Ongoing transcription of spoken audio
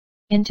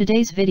In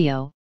today's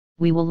video,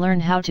 we will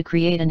learn how to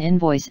create an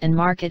invoice and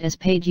mark it as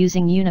paid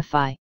using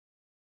UniPhi.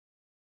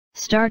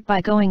 Start by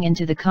going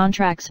into the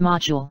Contracts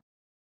module.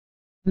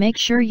 Make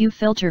sure you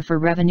filter for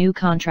revenue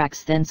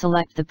contracts, then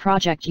select the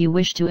project you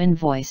wish to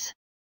invoice.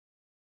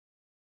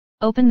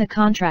 Open the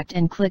contract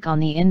and click on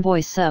the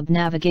Invoice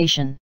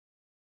sub-navigation.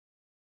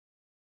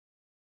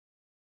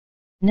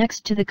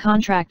 Next to the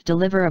contract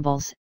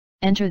deliverables,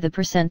 enter the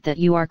 % that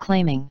you are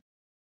claiming.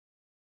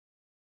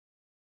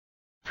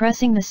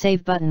 Pressing the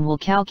Save button will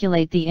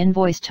calculate the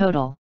invoice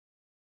total.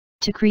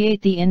 To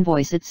create the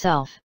invoice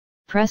itself,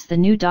 press the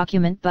New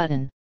Document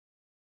button.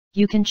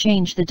 You can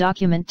change the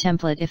document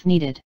template if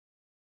needed.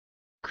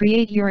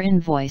 Create your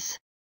invoice.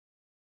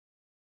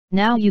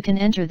 Now you can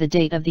enter the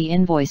date of the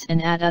invoice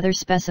and add other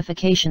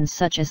specifications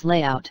such as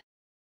layout.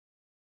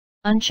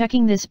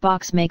 Unchecking this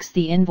box makes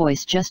the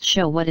invoice just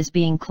show what is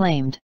being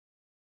claimed.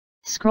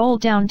 Scroll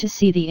down to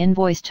see the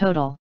invoice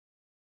total.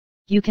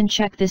 You can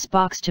check this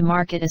box to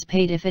mark it as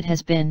paid if it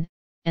has been,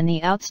 and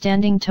the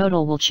outstanding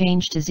total will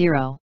change to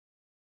 0.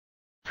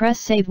 Press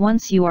Save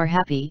once you are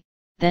happy,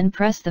 then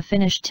press the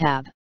Finish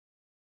tab.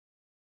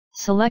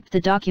 Select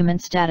the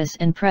document status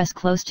and press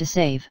Close to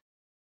save.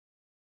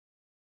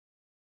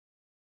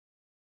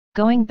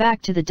 Going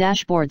back to the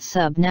dashboard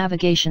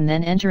sub-navigation,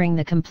 then entering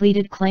the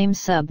completed claim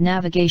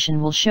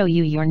sub-navigation will show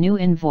you your new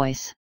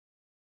invoice.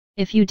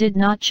 If you did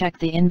not check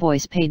the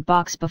invoice paid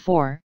box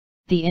before,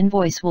 the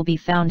invoice will be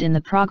found in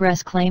the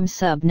Progress Claim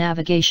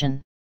sub-navigation.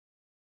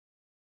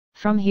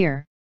 From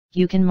here,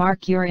 you can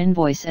mark your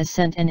invoice as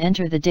sent and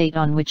enter the date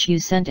on which you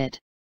sent it.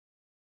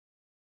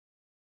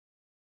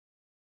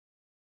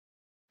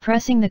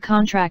 Pressing the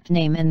contract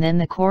name and then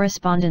the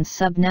correspondence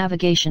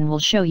sub-navigation will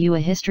show you a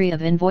history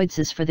of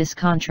invoices for this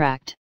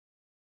contract.